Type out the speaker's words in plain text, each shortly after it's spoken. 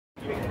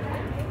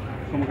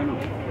¿Cómo que no?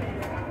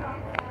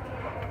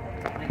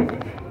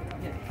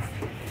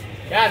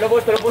 Ya, lo he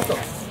puesto, lo he puesto.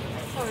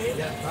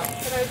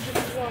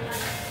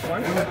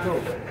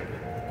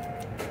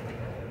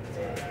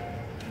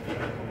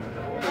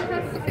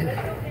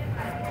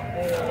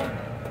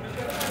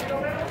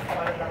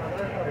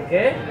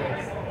 ¿Qué?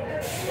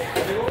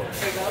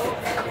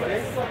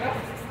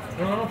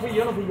 No, no fui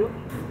yo, no fui yo.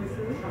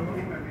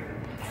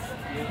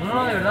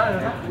 No, de verdad, de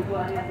verdad.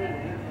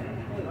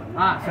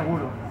 Ah,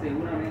 seguro.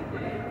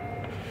 Seguramente.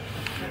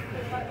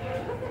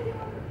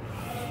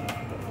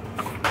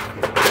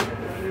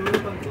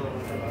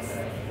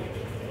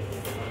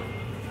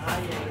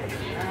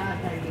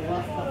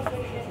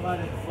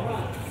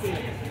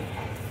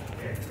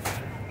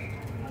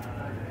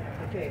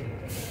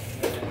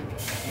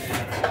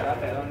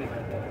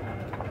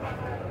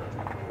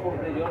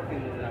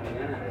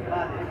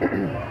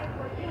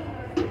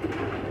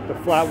 The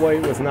flat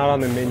white was not on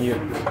the menu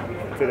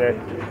today.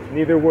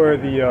 Neither were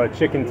the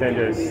chicken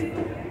tenders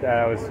that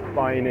I was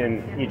buying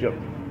in Egypt.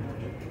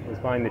 I was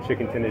buying the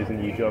chicken tenders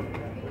in Egypt.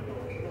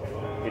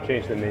 They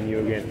changed the menu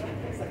again.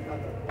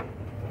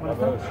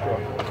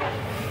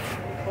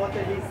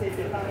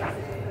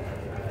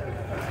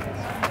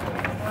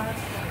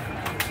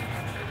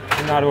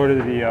 Did not order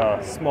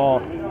the small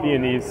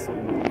Viennese.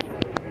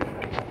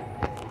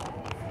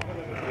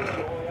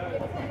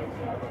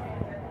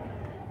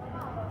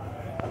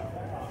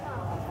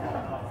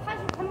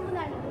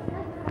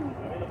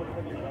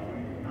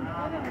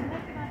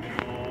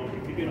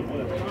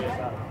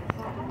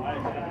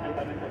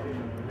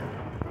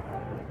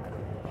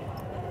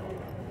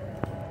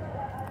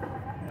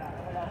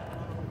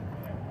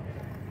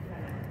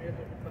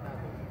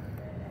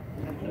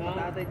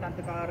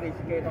 Tanto calories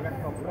che non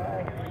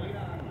comprare.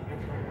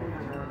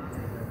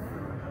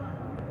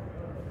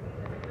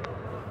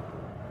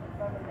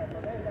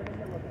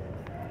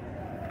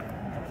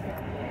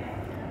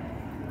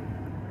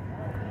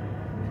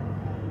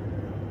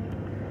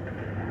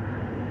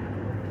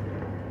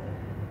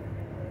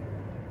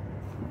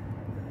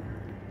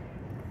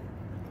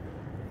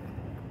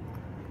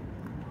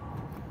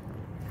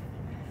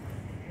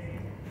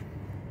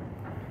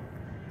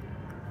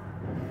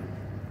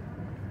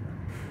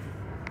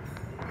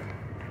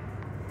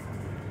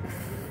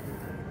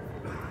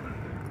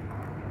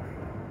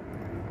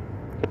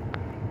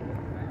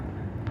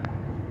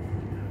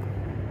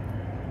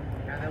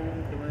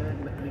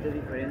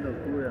 Differente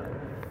altura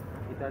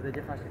e tá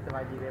já faz que você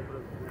vai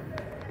direto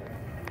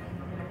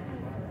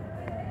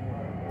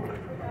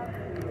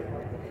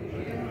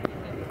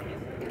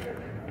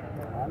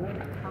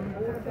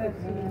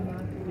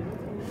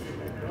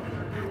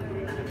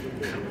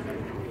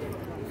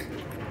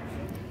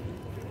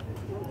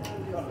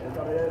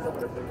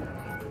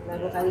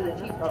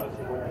para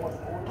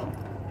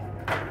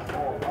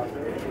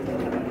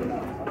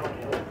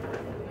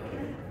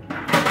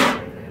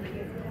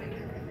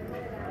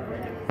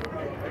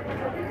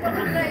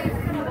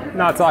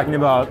Not talking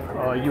about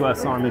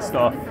U.S. Army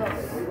stuff.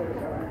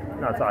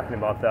 Not talking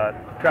about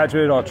that.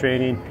 Graduated all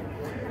training.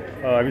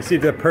 I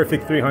received a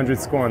perfect 300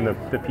 score on the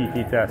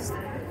PT test,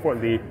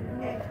 Fort Lee.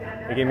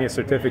 They gave me a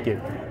certificate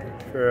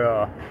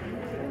for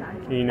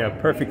getting a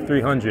perfect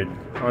 300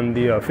 on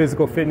the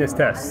physical fitness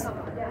test.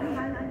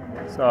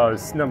 So I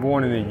was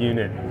 #1 in the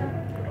unit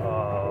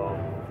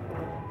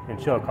in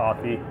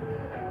Chillicothe.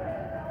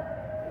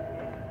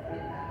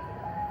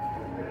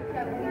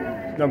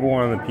 #1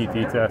 on the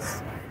PT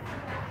test.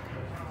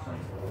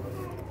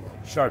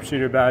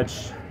 Sharpshooter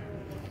badge.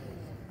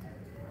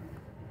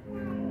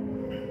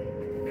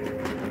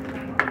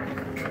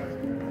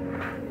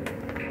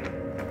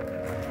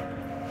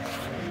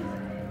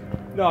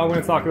 No, I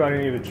wouldn't talk about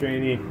any of the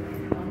training.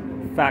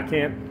 Fat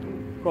camp.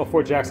 Called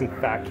Fort Jackson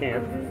Fat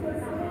Camp.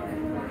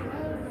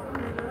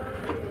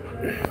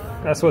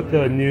 That's what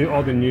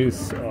all the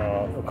news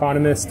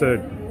economists or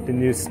the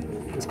news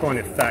is calling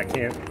it Fat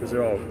Camp because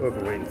they're all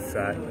overweight and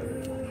fat.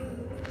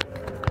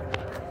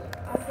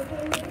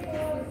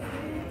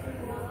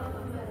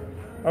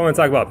 I want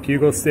to talk about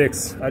Pugil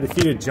sticks. I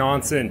defeated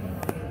Johnson.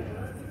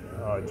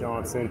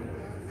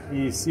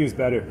 He was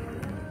better,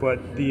 but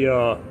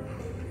the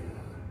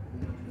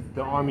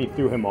Army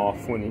threw him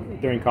off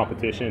during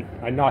competition.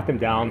 I knocked him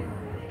down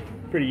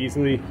pretty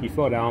easily. He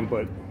fell down,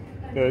 but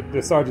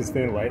the sergeants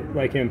didn't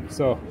like him,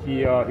 so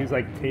he was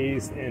like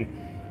tased, and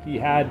he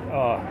had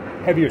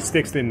heavier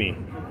sticks than me.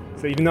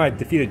 So even though I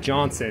defeated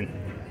Johnson,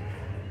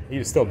 he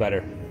was still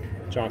better.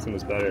 Johnson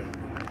was better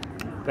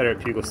at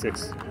Pugil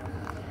sticks.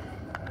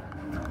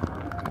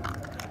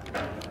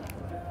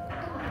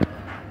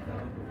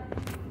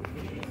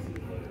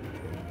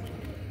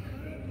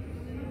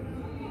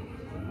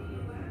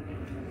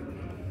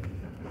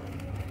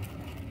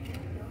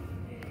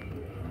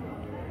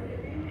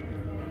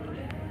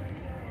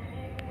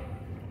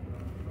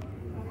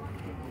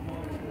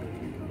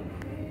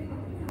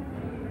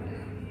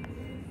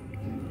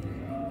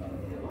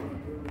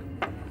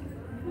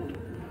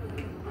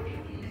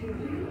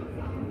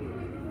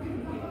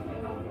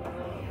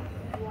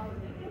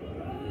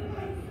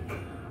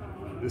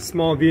 The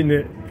small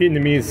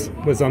Vietnamese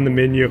was on the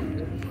menu.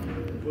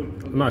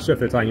 I'm not sure if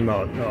they're talking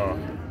about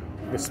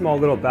the small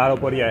little battle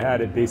buddy I had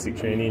at basic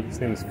training. His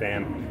name is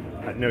Fam.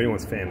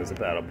 Everyone's Fam is a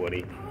battle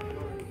buddy.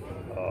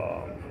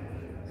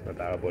 It's my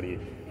battle buddy.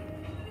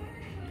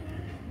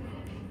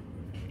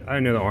 I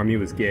didn't know the Army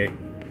was gay.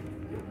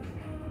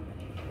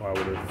 Or I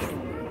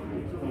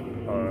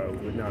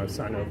would not have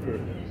signed up for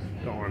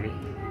the Army.